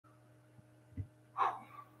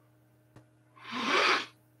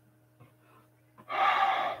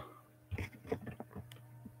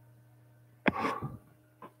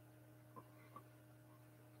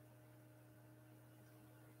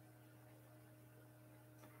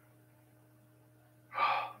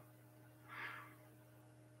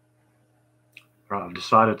Right, I've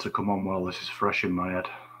decided to come on while this is fresh in my head.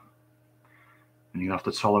 And you're going to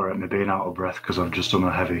have to tolerate me being out of breath because I've just done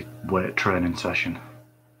a heavy weight training session.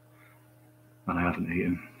 And I haven't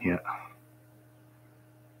eaten yet.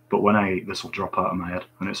 But when I eat, this will drop out of my head.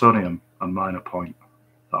 And it's only a minor point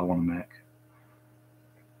that I want to make.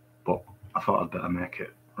 But I thought I'd better make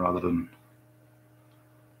it rather than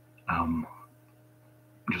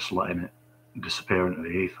just letting it disappear into the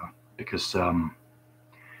ether. Because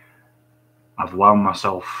I've wound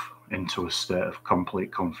myself into a state of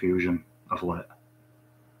complete confusion of late.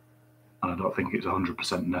 And I don't think it's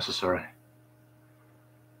 100% necessary.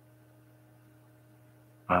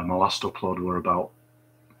 My last upload were about,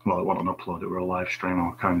 well, it wasn't an upload, it were a live stream. I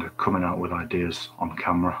was kind of coming out with ideas on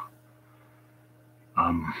camera.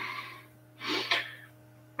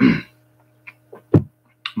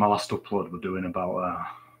 My last upload we're doing about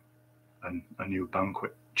a new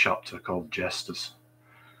banquet chapter called Jesters,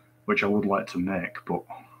 which I would like to make, but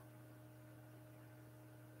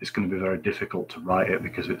it's going to be very difficult to write it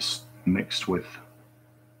because it's mixed with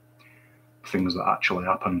things that actually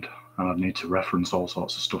happened, and I'd need to reference all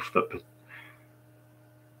sorts of stuff that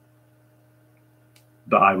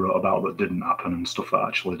I wrote about that didn't happen and stuff that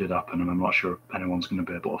actually did happen, and I'm not sure anyone's going to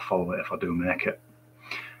be able to follow it if I do make it.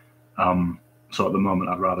 So at the moment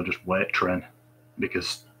I'd rather just weight train,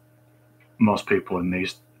 because most people in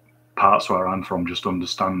these parts where I'm from just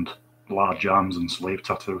understand large arms and sleeve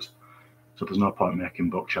tattoos, so there's no point making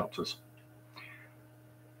book chapters.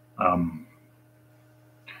 So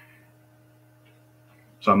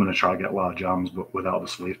I'm going to try to get large arms but without the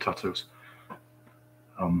sleeve tattoos,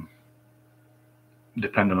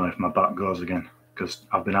 depending on if my back goes again, because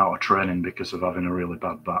I've been out of training because of having a really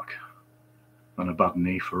bad back and a bad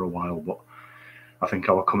knee for a while. But I think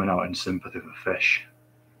I was coming out in sympathy for Fish,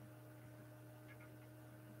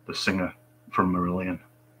 the singer from Marillion,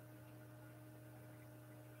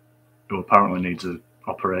 who apparently needs an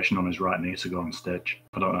operation on his right knee to go on stage.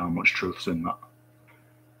 I don't know how much truth's in that,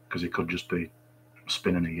 because he could just be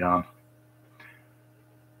spinning a yarn.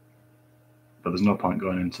 But there's no point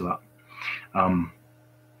going into that.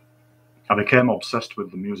 I became obsessed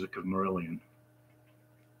with the music of Marillion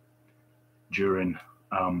during,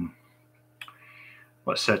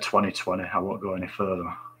 let's say 2020. I won't go any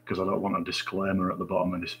further because I don't want a disclaimer at the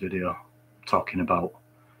bottom of this video talking about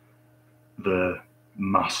the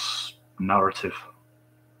mass narrative.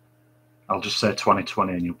 I'll just say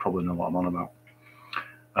 2020 and you'll probably know what I'm on about.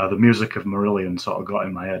 The music of Marillion sort of got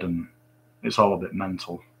in my head, and it's all a bit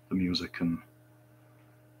mental, the music, and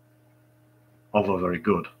although very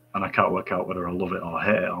good, and I can't work out whether I love it or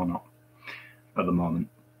hate it or not at the moment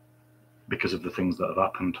because of the things that have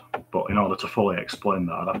happened. But in order to fully explain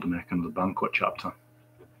that, I'd have to make another banquet chapter,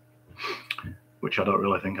 which I don't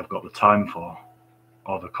really think I've got the time for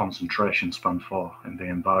or the concentration span for in the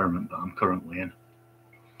environment that I'm currently in.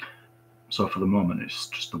 So for the moment, it's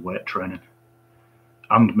just the weight training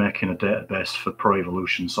and making a database for Pro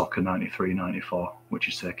Evolution Soccer 93-94, which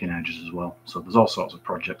is taking ages as well. So there's all sorts of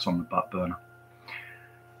projects on the back burner.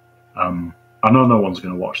 I know no one's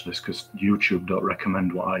going to watch this because YouTube don't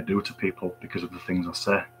recommend what I do to people because of the things I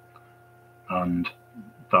say, and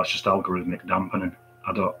that's just algorithmic dampening.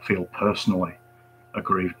 I don't feel personally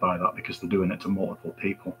aggrieved by that because they're doing it to multiple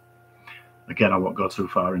people. Again, I won't go too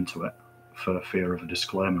far into it for fear of a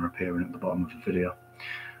disclaimer appearing at the bottom of the video.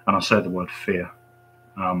 And I say the word fear,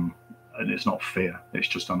 and it's not fear, it's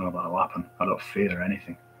just I know that'll happen. I don't fear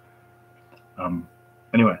anything.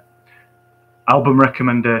 Anyway, album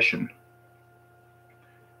recommendation,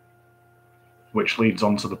 which leads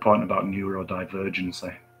on to the point about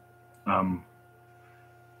neurodivergency.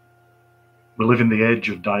 We live in the age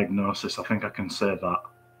of diagnosis. I think I can say that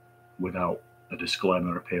without a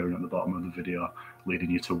disclaimer appearing at the bottom of the video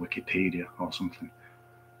leading you to Wikipedia or something,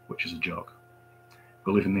 which is a joke.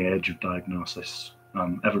 We live in the age of diagnosis.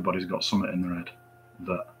 Everybody's got something in their head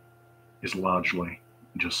that is largely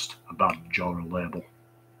just a badge or a label.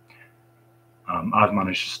 I've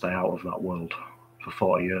managed to stay out of that world for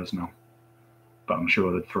 40 years now, but I'm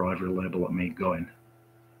sure they'd throw every label at me going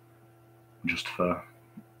just for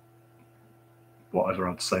whatever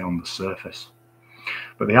I'd say on the surface.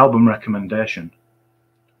 But the album recommendation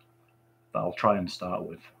that I'll try and start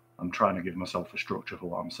with, I'm trying to give myself a structure for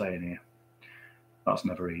what I'm saying here. That's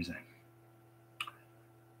never easy.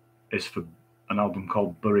 Is for an album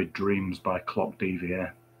called Buried Dreams by Clock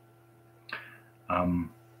DVA.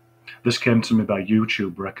 This came to me by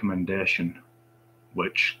YouTube recommendation,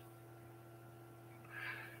 which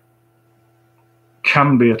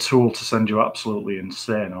can be a tool to send you absolutely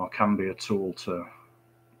insane, or can be a tool to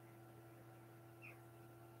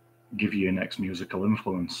give you your next musical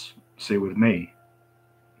influence. See, with me,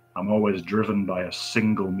 I'm always driven by a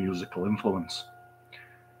single musical influence,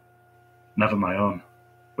 never my own,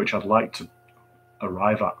 which I'd like to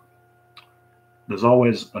arrive at. There's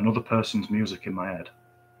always another person's music in my head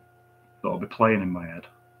that'll be playing in my head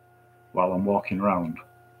while I'm walking around,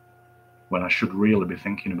 when I should really be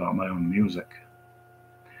thinking about my own music,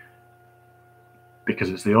 because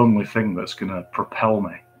it's the only thing that's going to propel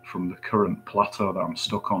me from the current plateau that I'm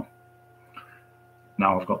stuck on.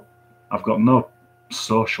 Now I've got no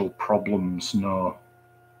social problems, no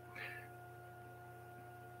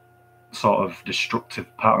sort of destructive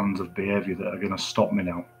patterns of behaviour that are going to stop me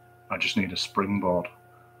now. I just need a springboard.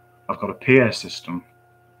 I've got a PA system.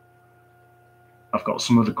 I've got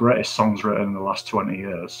some of the greatest songs written in the last 20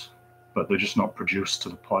 years, but they're just not produced to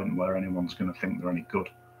the point where anyone's going to think they're any good.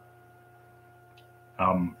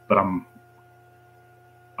 But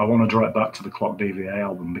I want to draw it back to the Clock DVA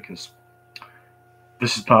album, because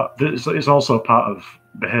this is also part of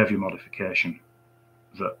behaviour modification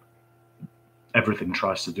that everything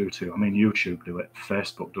tries to do to. I mean, YouTube do it,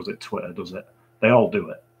 Facebook does it, Twitter does it. They all do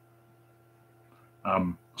it.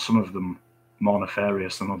 Some of them more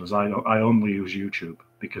nefarious than others. I only use YouTube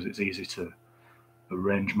because it's easy to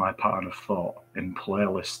arrange my pattern of thought in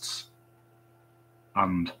playlists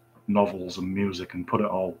and novels and music and put it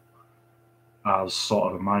all as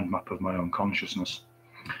sort of a mind map of my own consciousness.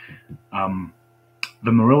 The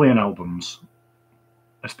Marillion albums,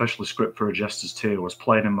 especially Script for a Jester's Tear, was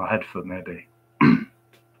playing in my head for maybe,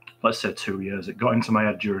 let's say 2 years. It got into my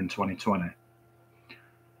head during 2020.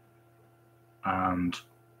 And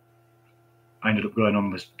I ended up going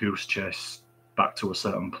on this goose chase back to a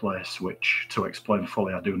certain place, which, to explain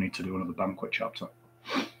fully, I do need to do another Banquet chapter.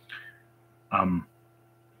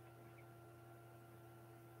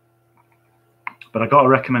 But I got a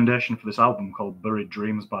recommendation for this album called Buried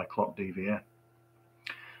Dreams by Clock DVA.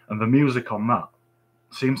 And the music on that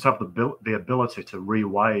seems to have the ability to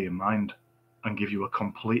rewire your mind and give you a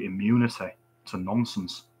complete immunity to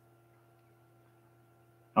nonsense.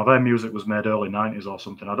 Now, their music was made early 90s or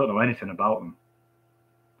something. I don't know anything about them.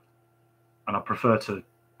 And I prefer to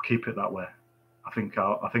keep it that way. I think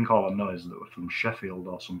all I know is that they're from Sheffield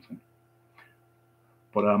or something.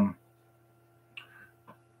 But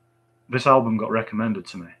this album got recommended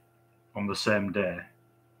to me on the same day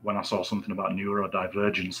when I saw something about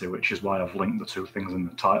neurodivergency, which is why I've linked the two things in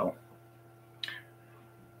the title.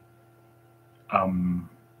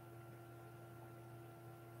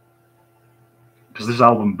 Because this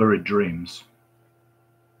album, Buried Dreams,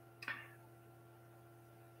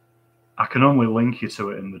 I can only link you to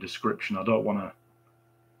it in the description. I don't want to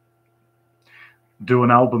do an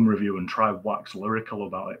album review and try wax lyrical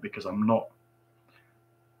about it, because I'm not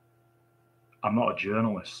a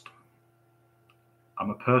journalist. I'm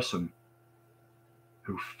a person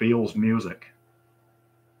who feels music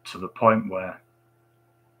to the point where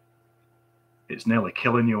it's nearly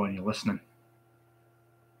killing you when you're listening.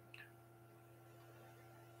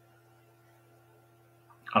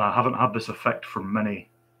 And I haven't had this effect from many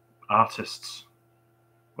artists.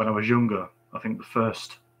 When I was younger, I think the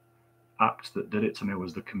first act that did it to me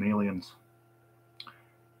was the Chameleons.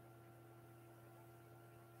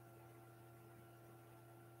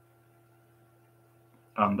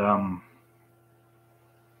 And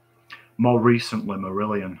more recently,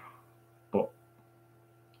 Marillion. But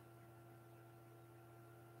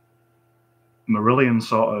Marillion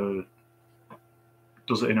sort of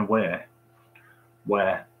does it in a way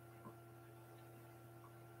where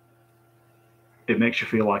it makes you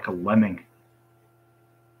feel like a lemming.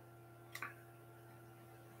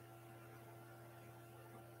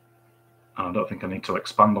 And I don't think I need to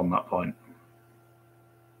expand on that point.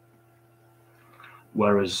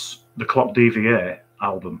 Whereas the Clock DVA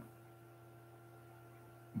album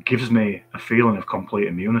gives me a feeling of complete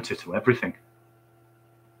immunity to everything.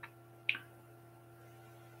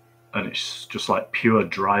 And it's just like pure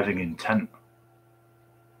driving intent.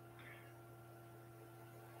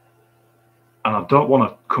 And I don't want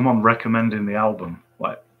to come on recommending the album.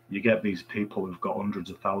 Like, you get these people who've got hundreds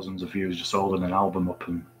of thousands of views just holding an album up,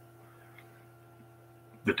 and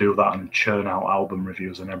they do that and churn out album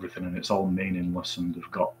reviews and everything, and it's all meaningless, and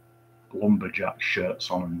they've got lumberjack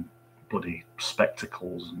shirts on and bloody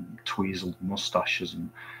spectacles and tweezled mustaches,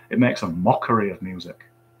 and it makes a mockery of music.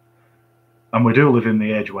 And we do live in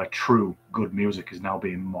the age where true good music is now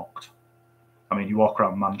being mocked. I mean, you walk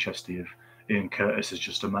around Manchester, Ian Curtis is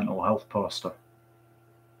just a mental health poster.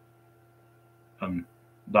 And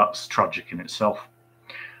that's tragic in itself.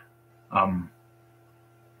 But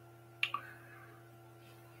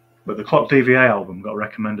the Clock DVA album got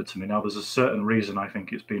recommended to me. Now, there's a certain reason I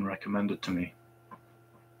think it's been recommended to me.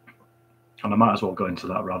 And I might as well go into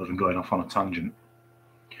that rather than going off on a tangent,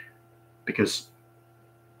 because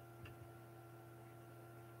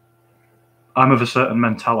I'm of a certain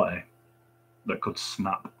mentality that could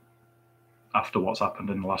snap after what's happened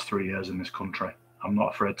in the last 3 years in this country. I'm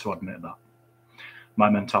not afraid to admit that. My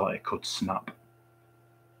mentality could snap.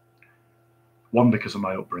 One, because of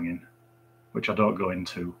my upbringing, which I don't go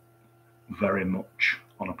into very much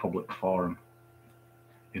on a public forum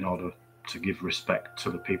in order to give respect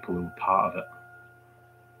to the people who are part of it.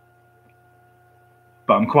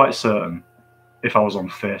 But I'm quite certain if I was on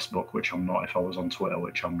Facebook, which I'm not, if I was on Twitter,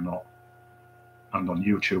 which I'm not, and on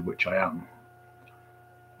YouTube, which I am,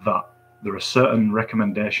 that there are certain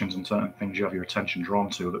recommendations and certain things you have your attention drawn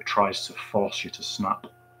to that tries to force you to snap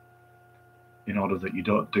in order that you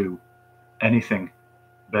don't do anything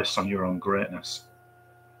based on your own greatness,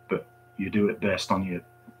 but you do it based on your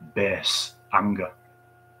base anger.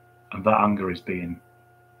 And that anger is being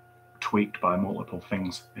tweaked by multiple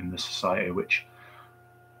things in this society, which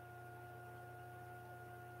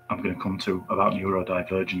I'm going to come to about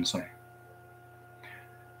neurodivergency.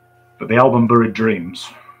 But the album Buried Dreams,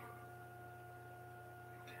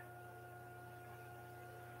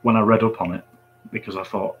 when I read up on it, because I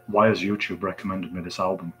thought, why has YouTube recommended me this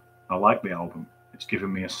album? I like the album. It's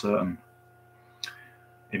given me a certain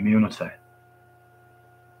immunity.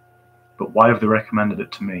 But why have they recommended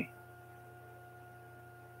it to me?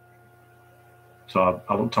 So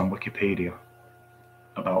I looked on Wikipedia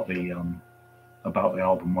about the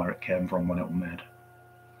album, where it came from, when it was made.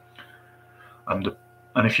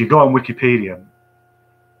 And if you go on Wikipedia,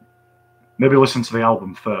 maybe listen to the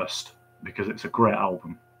album first, because it's a great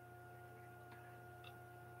album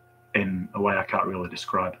in a way I can't really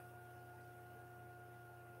describe.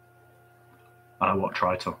 And I won't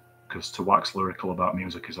try to, because to wax lyrical about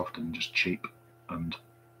music is often just cheap, and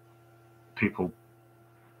people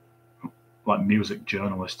like music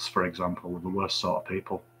journalists, for example, are the worst sort of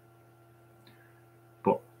people.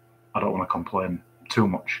 But I don't want to complain too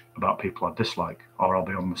much about people I dislike, or I'll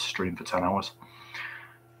be on the stream for 10 hours.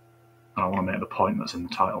 And I want to make the point that's in the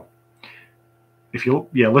title. If you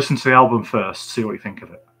listen to the album first, see what you think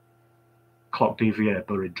of it. Clock DVA,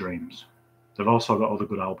 Buried Dreams. They've also got other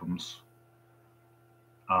good albums.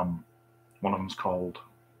 One of them's called,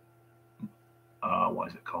 what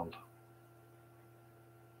is it called?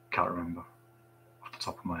 Can't remember off the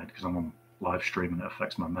top of my head, because I'm on live stream and it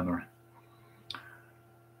affects my memory.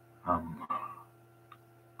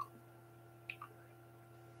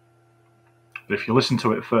 But if you listen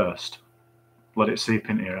to it first, let it seep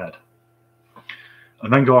into your head,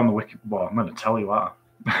 and then go on the wiki. Well, I'm going to tell you what.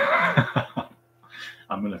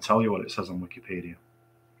 I'm going to tell you what it says on Wikipedia.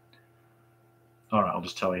 All right, I'll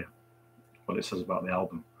just tell you what it says about the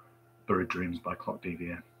album Buried Dreams by Clock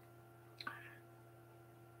DVA.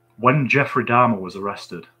 When Jeffrey Dahmer was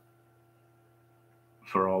arrested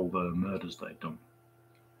for all the murders that he'd done,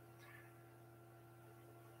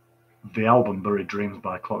 the album Buried Dreams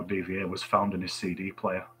by Clock DVA was found in his CD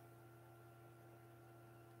player.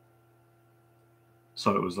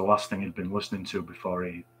 So it was the last thing he'd been listening to before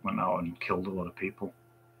he went out and killed a lot of people.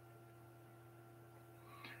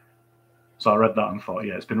 So I read that and thought,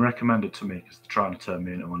 yeah, it's been recommended to me because they're trying to turn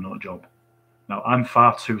me into a nut job. Now, I'm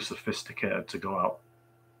far too sophisticated to go out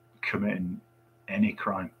committing any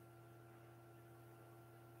crime.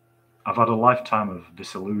 I've had a lifetime of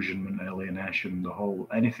disillusionment, alienation,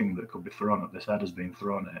 anything that could be thrown at this head has been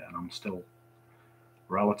thrown at it, and I'm still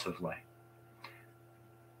relatively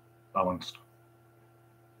balanced.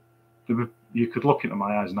 You could look into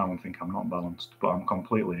my eyes now and think I'm not balanced, but I'm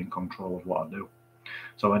completely in control of what I do.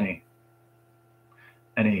 So any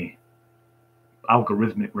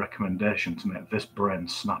algorithmic recommendation to make this brain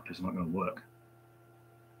snap is not going to work.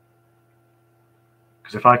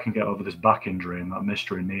 Because if I can get over this back injury and that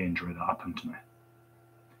mystery knee injury that happened to me,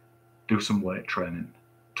 do some weight training,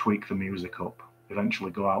 tweak the music up,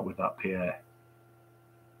 eventually go out with that PA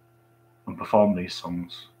and perform these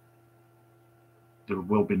songs, there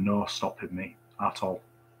will be no stopping me at all.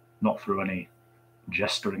 Not through any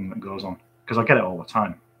gesturing that goes on. Because I get it all the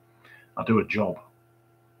time. I do a job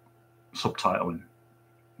subtitling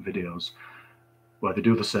videos where they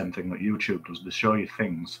do the same thing that YouTube does. They show you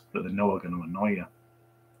things that they know are going to annoy you.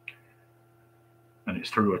 And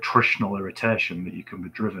it's through attritional irritation that you can be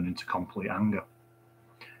driven into complete anger.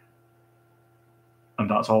 And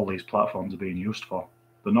that's all these platforms are being used for.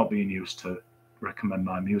 They're not being used to recommend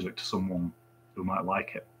my music to someone who might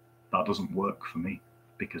like it. That doesn't work for me,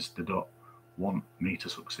 because they don't want me to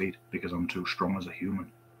succeed, because I'm too strong as a human.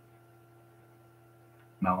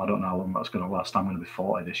 Now, I don't know how long that's going to last. I'm going to be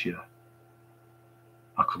 40 this year.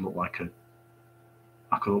 I could look like a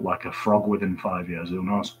I could look like a frog within 5 years, who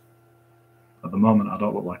knows? At the moment, I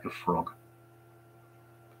don't look like a frog.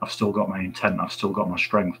 I've still got my intent, I've still got my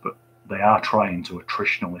strength, but they are trying to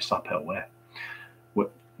attritionally sap it away.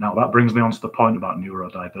 Now, that brings me on to the point about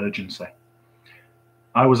neurodivergency.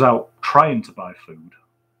 I was out trying to buy food,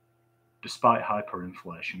 despite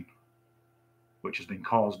hyperinflation, which has been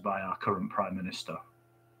caused by our current Prime Minister,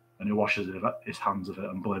 and he washes his hands of it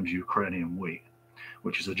and blames Ukrainian wheat,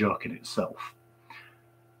 which is a joke in itself.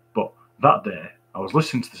 But that day, I was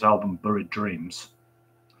listening to this album, Buried Dreams,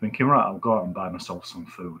 thinking, right, I'll go out and buy myself some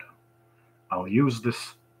food. I'll use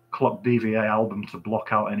this DVA album to block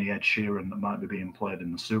out any Ed Sheeran that might be being played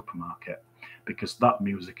in the supermarket, because that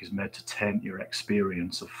music is made to taint your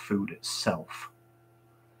experience of food itself.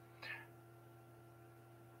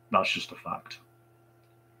 That's just a fact.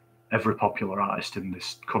 Every popular artist in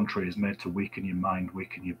this country is made to weaken your mind,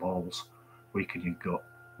 weaken your balls, weaken your gut,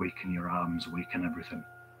 weaken your arms, weaken everything.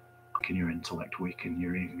 Weaken your intellect, weaken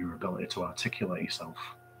your ability to articulate yourself.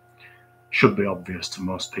 Should be obvious to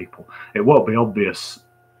most people. It won't be obvious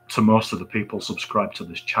to most of the people subscribed to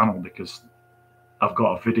this channel, because I've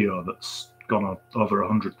got a video that's gone over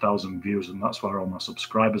 100,000 views, and that's where all my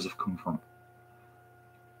subscribers have come from.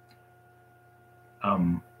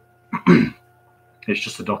 It's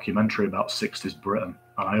just a documentary about 60s Britain,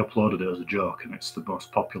 and I uploaded it as a joke, and it's the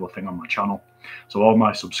most popular thing on my channel. So all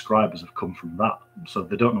my subscribers have come from that, so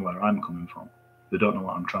they don't know where I'm coming from. They don't know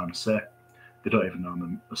what I'm trying to say. They don't even know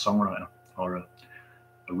I'm a songwriter or a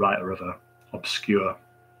writer of an obscure,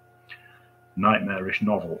 nightmarish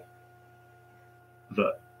novel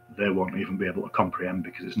that they won't even be able to comprehend,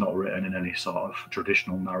 because it's not written in any sort of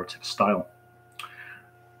traditional narrative style.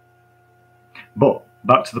 But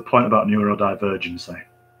back to the point about neurodivergency,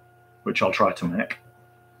 which I'll try to make.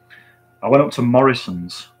 I went up to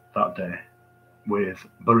Morrison's that day with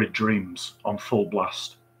Buried Dreams on full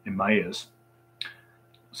blast in my ears,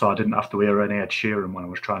 so I didn't have to hear any Ed Sheeran when I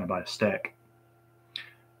was trying to buy a steak.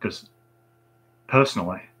 Because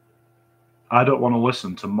personally, I don't want to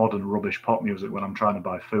listen to modern rubbish pop music when I'm trying to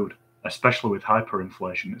buy food, especially with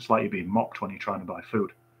hyperinflation. It's like you're being mocked when you're trying to buy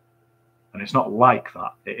food. And it's not like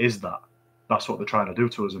that, it is that. That's what they're trying to do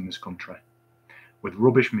to us in this country. With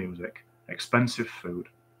rubbish music, expensive food,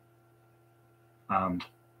 and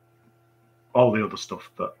all the other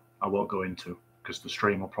stuff that I won't go into, because the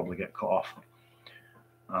stream will probably get cut off.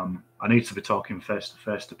 I need to be talking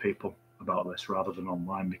face-to-face to people about this rather than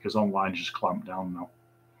online, because online is just clamped down now.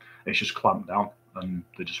 It's just clamped down, and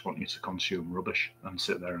they just want you to consume rubbish and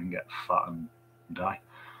sit there and get fat and die,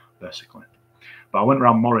 basically. But I went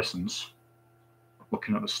around Morrison's,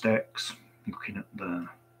 looking at the steaks, looking at the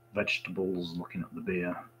vegetables, looking at the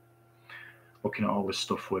beer, looking at all this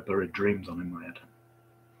stuff with Buried Dreams on in my head.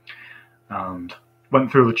 And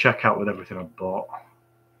went through the checkout with everything I'd bought.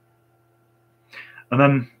 And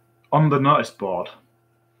then on the notice board,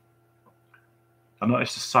 I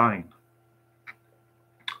noticed a sign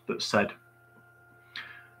that said,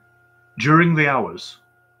 during the hours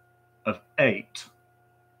of 8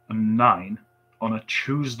 and 9 on a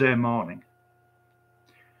Tuesday morning,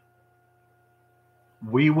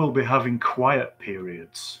 we will be having quiet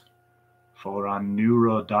periods for our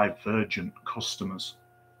neurodivergent customers,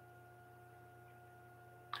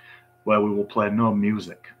 where we will play no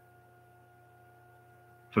music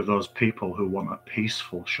for those people who want a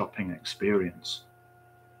peaceful shopping experience.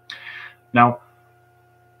 Now,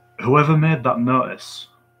 whoever made that notice,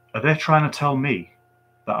 are they trying to tell me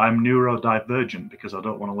that I'm neurodivergent because I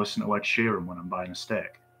don't want to listen to Ed Sheeran when I'm buying a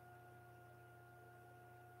steak?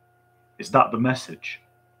 Is that the message?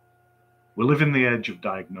 We live in the age of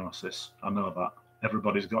diagnosis. I know that.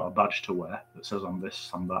 Everybody's got a badge to wear that says I'm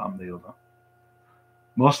this, I'm that, I'm the other.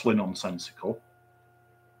 Mostly nonsensical.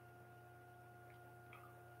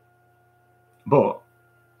 But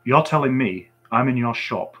you're telling me I'm in your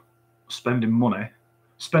shop spending money,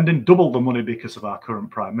 spending double the money because of our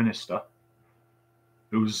current Prime Minister,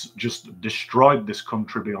 who's just destroyed this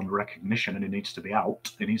country beyond recognition, and he needs to be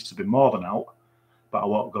out. He needs to be more than out. But I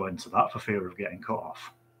won't go into that for fear of getting cut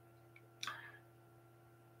off.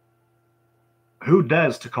 Who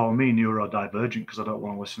dares to call me neurodivergent because I don't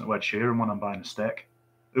want to listen to Ed Sheeran when I'm buying a steak?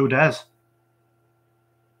 Who dares?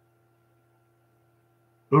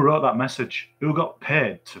 Who wrote that message? Who got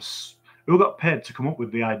paid to come up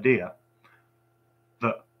with the idea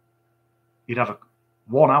that you'd have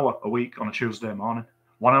 1 hour a week on a Tuesday morning,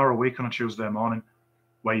 1 hour a week on a Tuesday morning,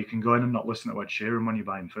 where you can go in and not listen to Ed Sheeran when you're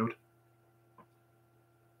buying food?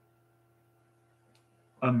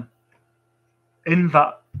 And in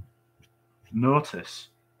that notice,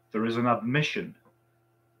 there is an admission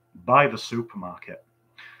by the supermarket,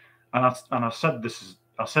 and I said this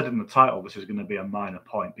I said in the title this is going to be a minor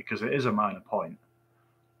point, because it is a minor point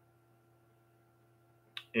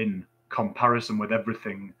in comparison with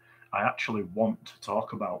everything I actually want to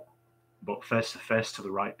talk about, but face to face to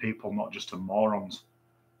the right people, not just to morons.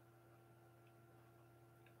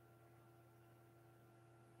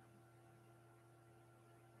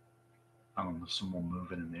 Hang on, there's someone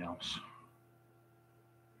moving in the house.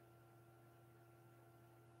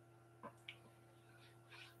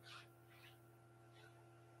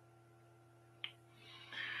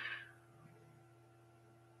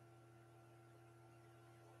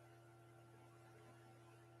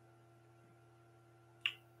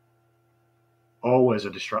 Always a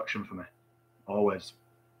distraction for me. Always.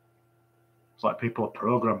 It's like people are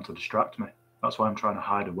programmed to distract me. That's why I'm trying to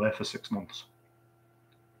hide away for 6 months.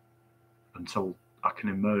 Until I can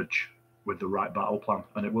emerge with the right battle plan.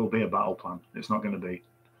 And it will be a battle plan. It's not going to be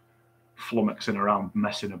flummoxing around,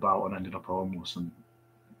 messing about and ending up homeless and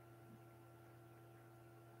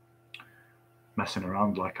messing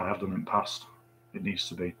around like I have done in the past. It needs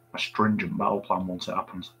to be a stringent battle plan once it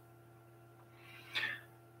happens.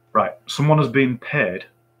 Right, someone has been paid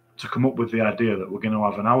to come up with the idea that we're going to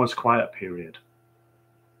have an hour's quiet period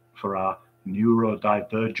for our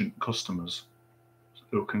neurodivergent customers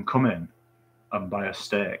who can come in and buy a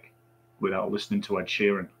steak without listening to Ed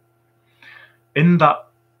Sheeran. In that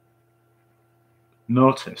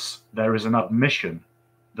notice, there is an admission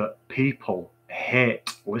that people hate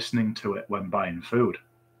listening to it when buying food.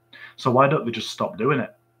 So why don't they just stop doing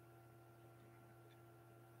it?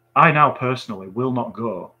 I now personally will not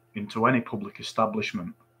go into any public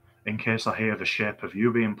establishment in case I hear The Shape of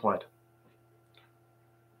You being played.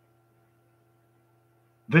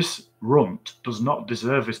 This runt does not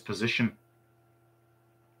deserve his position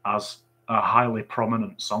as a highly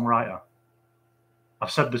prominent songwriter.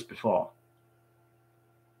 I've said this before.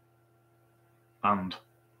 And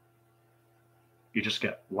you just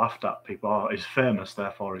get laughed at. People, oh, he's famous,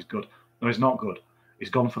 therefore he's good. No, he's not good. He's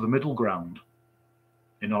gone for the middle ground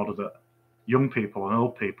in order that young people and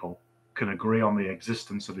old people can agree on the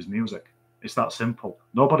existence of his music. It's that simple.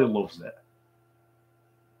 Nobody loves it.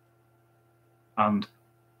 And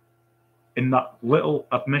in that little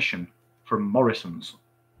admission from Morrison's,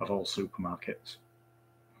 of all supermarkets,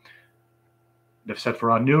 they've said for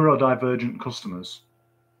our neurodivergent customers,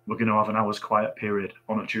 we're going to have an hour's quiet period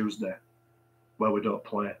on a Tuesday where we don't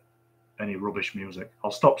play any rubbish music.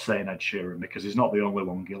 I'll stop saying Ed Sheeran because he's not the only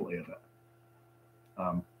one guilty of it.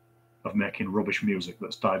 Of making rubbish music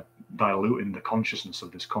that's diluting the consciousness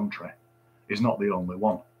of this country. He's not the only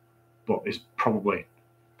one, but is probably,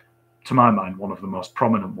 to my mind, one of the most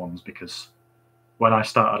prominent ones, because when I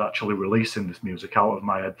started actually releasing this music out of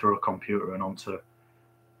my head through a computer and onto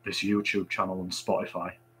this YouTube channel and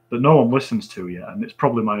Spotify that no one listens to yet, and it's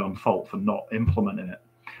probably my own fault for not implementing it,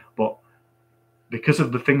 but because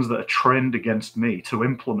of the things that are trained against me, to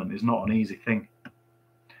implement is not an easy thing.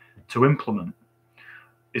 To implement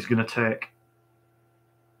is going to take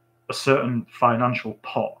a certain financial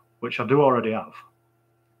pot, which I do already have,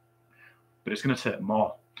 but it's going to take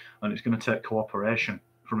more, and it's going to take cooperation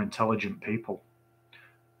from intelligent people,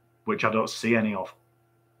 which I don't see any of.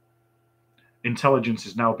 Intelligence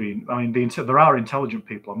is now being, there are intelligent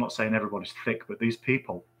people, I'm not saying everybody's thick, but these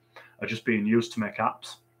people are just being used to make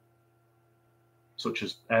apps, such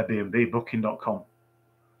as Airbnb, Booking.com.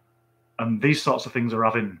 And these sorts of things are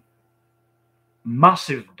having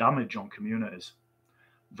massive damage on communities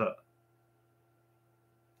that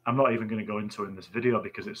I'm not even going to go into in this video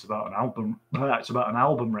because it's about an album. It's about an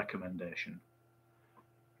album recommendation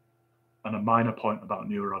and a minor point about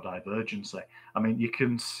neurodivergency. I mean, you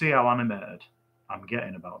can see how animated I'm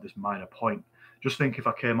getting about this minor point. Just think if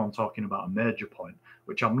I came on talking about a major point,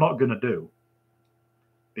 which I'm not going to do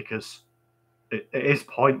because it is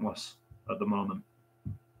pointless at the moment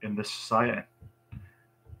in this society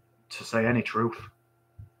to say any truth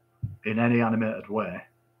in any animated way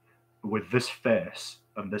with this face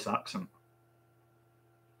and this accent.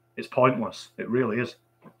 It's pointless. It really is.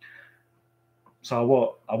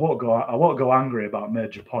 So I won't go angry about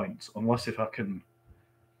major points unless if I can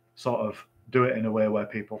sort of do it in a way where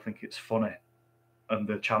people think it's funny and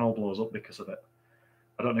the channel blows up because of it.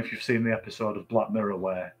 I don't know if you've seen the episode of Black Mirror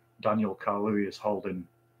where Daniel Kaluuya is holding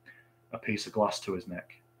a piece of glass to his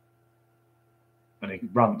neck and he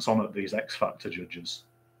rants on at these X Factor judges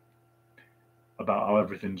about how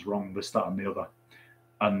everything's wrong, this, that, and the other.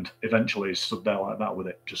 And eventually he stood there like that with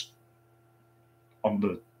it just on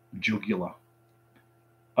the jugular.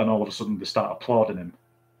 And all of a sudden they start applauding him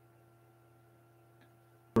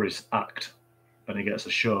for his act. And he gets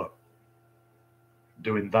a show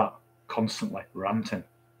doing that constantly, ranting.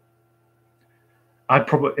 I'd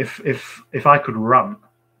probably, if I could rant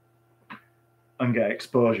and get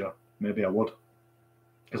exposure, maybe I would,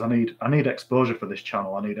 because I need exposure for this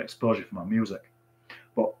channel. I need exposure for my music,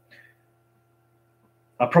 but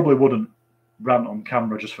I probably wouldn't rant on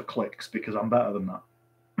camera just for clicks, because I'm better than that.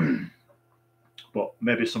 But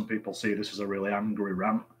maybe some people see this as a really angry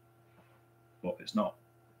rant, but it's not.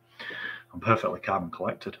 I'm perfectly calm and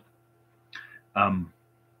collected. So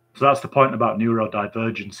that's the point about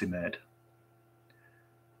neurodivergency made.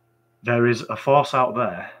 There is a force out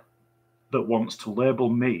there that wants to label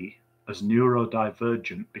me as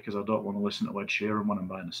neurodivergent because I don't want to listen to Ed Sheeran when I'm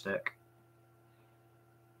buying a steak.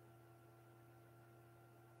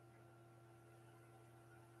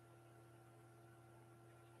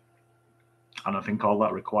 And I think all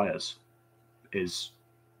that requires is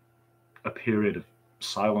a period of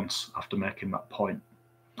silence after making that point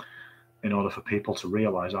in order for people to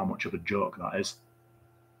realise how much of a joke that is.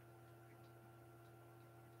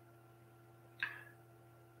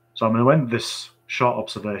 So I'm going to end this short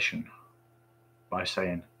observation by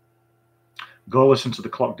saying, go listen to the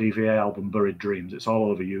Clock DVA album Buried Dreams. It's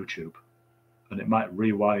all over YouTube, and it might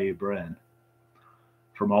rewire your brain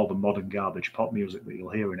from all the modern garbage pop music that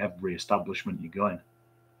you'll hear in every establishment you go in.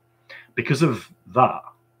 Because of that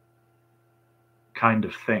kind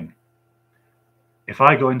of thing, if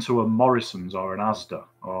I go into a Morrison's or an Asda,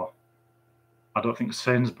 or I don't think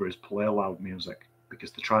Sainsbury's play loud music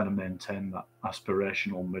because they're trying to maintain that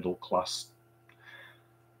aspirational middle class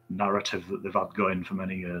narrative that they've had going for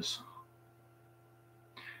many years.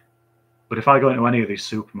 But if I go into any of these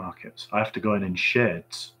supermarkets, I have to go in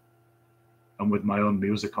shades and with my own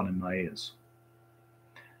music on in my ears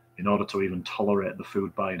in order to even tolerate the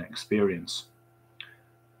food buying experience.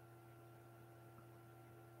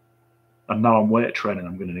 And now I'm weight training,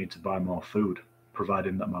 I'm going to need to buy more food,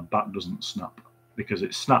 providing that my back doesn't snap, because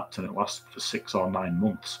it snapped and it lasted for 6 or 9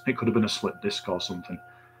 months. It could have been a slip disc or something,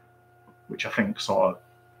 which I think sort of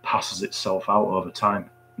passes itself out over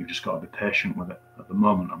time. You've just got to be patient with it. At the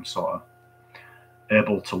moment, I'm sort of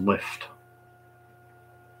able to lift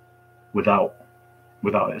without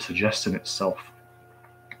it suggesting itself.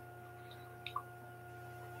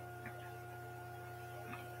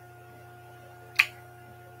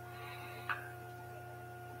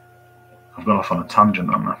 I've gone off on a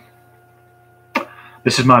tangent on that.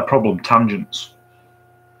 This is my problem, tangents.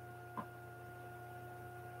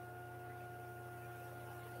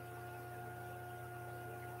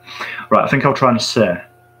 Right, I think I'll try and say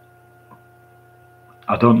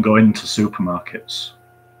I don't go into supermarkets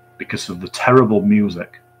because of the terrible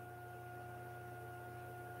music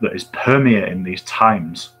that is permeating these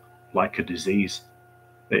times like a disease.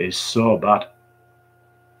 It is so bad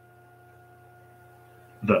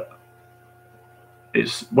that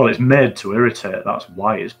it's made to irritate. That's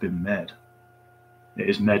why it's been made. It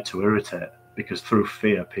is made to irritate because through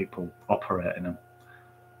fear people operate in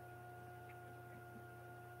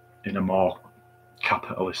a more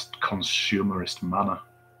capitalist, consumerist manner.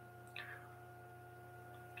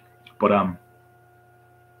 But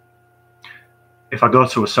if I go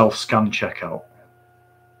to a self-scan checkout,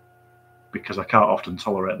 because I can't often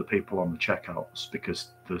tolerate the people on the checkouts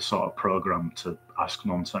because they're sort of programmed to ask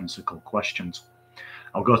nonsensical questions,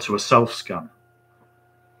 I'll go to a self-scan.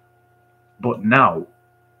 But now,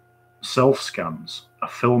 self-scans are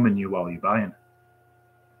filming you while you're buying.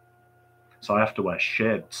 So I have to wear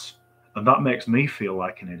shades. And that makes me feel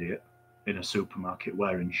like an idiot in a supermarket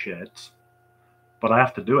wearing shades. But I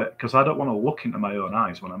have to do it because I don't want to look into my own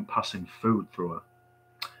eyes when I'm passing food through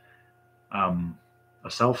a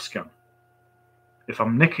self-scan. If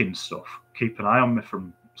I'm nicking stuff, keep an eye on me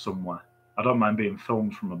from somewhere. I don't mind being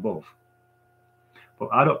filmed from above. But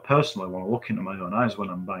I don't personally want to look into my own eyes when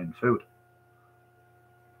I'm buying food.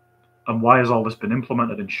 And why has all this been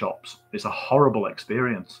implemented in shops? It's a horrible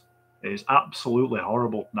experience. It is absolutely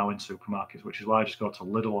horrible now in supermarkets, which is why I just go to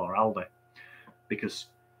Lidl or Aldi, because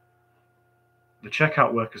the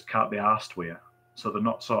checkout workers can't be arsed with you, so they're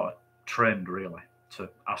not sort of trained really to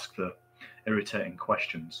ask the irritating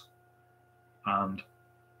questions, and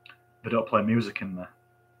they don't play music in there.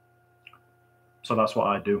 So that's what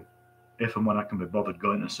I do, if and when I can be bothered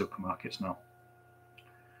going to supermarkets now.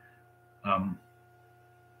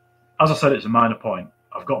 As I said, it's a minor point.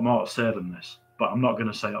 I've got more to say than this, but I'm not going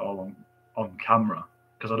to say it all on camera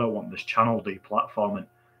because I don't want this channel deplatforming,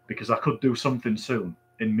 because I could do something soon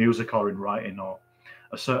in music or in writing or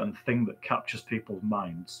a certain thing that captures people's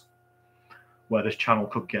minds where this channel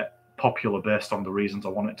could get popular based on the reasons I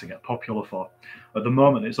want it to get popular for. At the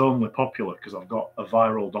moment, it's only popular because I've got a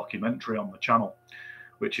viral documentary on the channel,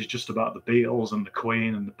 which is just about the Beatles and the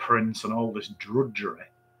Queen and the Prince and all this drudgery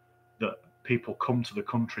that people come to the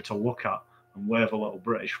country to look at and wave a little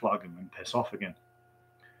British flag and then piss off again.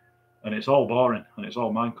 And it's all boring, and it's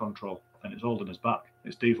all mind control, and it's holding us back.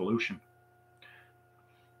 It's devolution.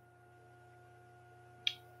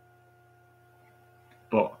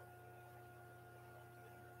 But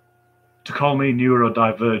to call me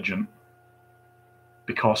neurodivergent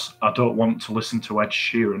because I don't want to listen to Ed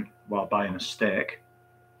Sheeran while buying a steak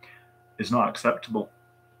is not acceptable.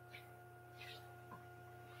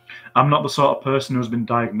 I'm not the sort of person who's been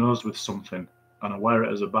diagnosed with something and I wear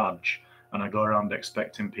it as a badge and I go around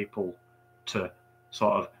expecting people to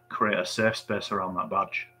sort of create a safe space around that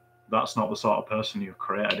badge. That's not the sort of person you've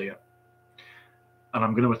created here. And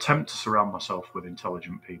I'm going to attempt to surround myself with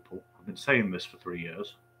intelligent people. I've been saying this for 3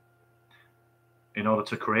 years. In order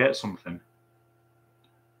to create something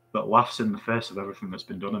that laughs in the face of everything that's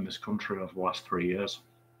been done in this country over the last 3 years.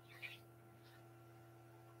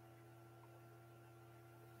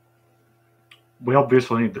 We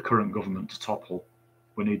obviously need the current government to topple.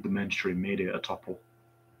 We need the mainstream media to topple.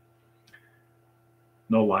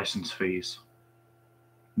 No license fees.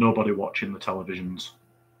 Nobody watching the televisions.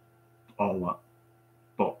 All that.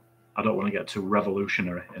 But I don't want to get too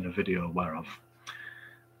revolutionary in a video where I've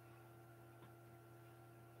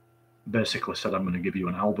basically said I'm going to give you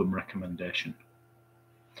an album recommendation.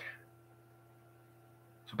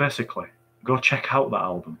 So basically, go check out that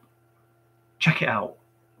album. Check it out.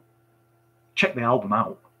 Check the album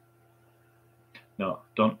out. No,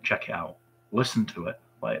 don't check it out. Listen to it.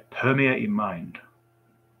 Let it permeate your mind.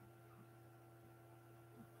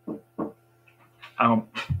 Hang on.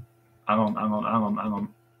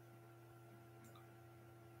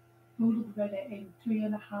 We'll have read it in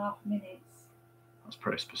 3.5 minutes. That's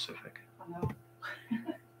pretty specific. I know.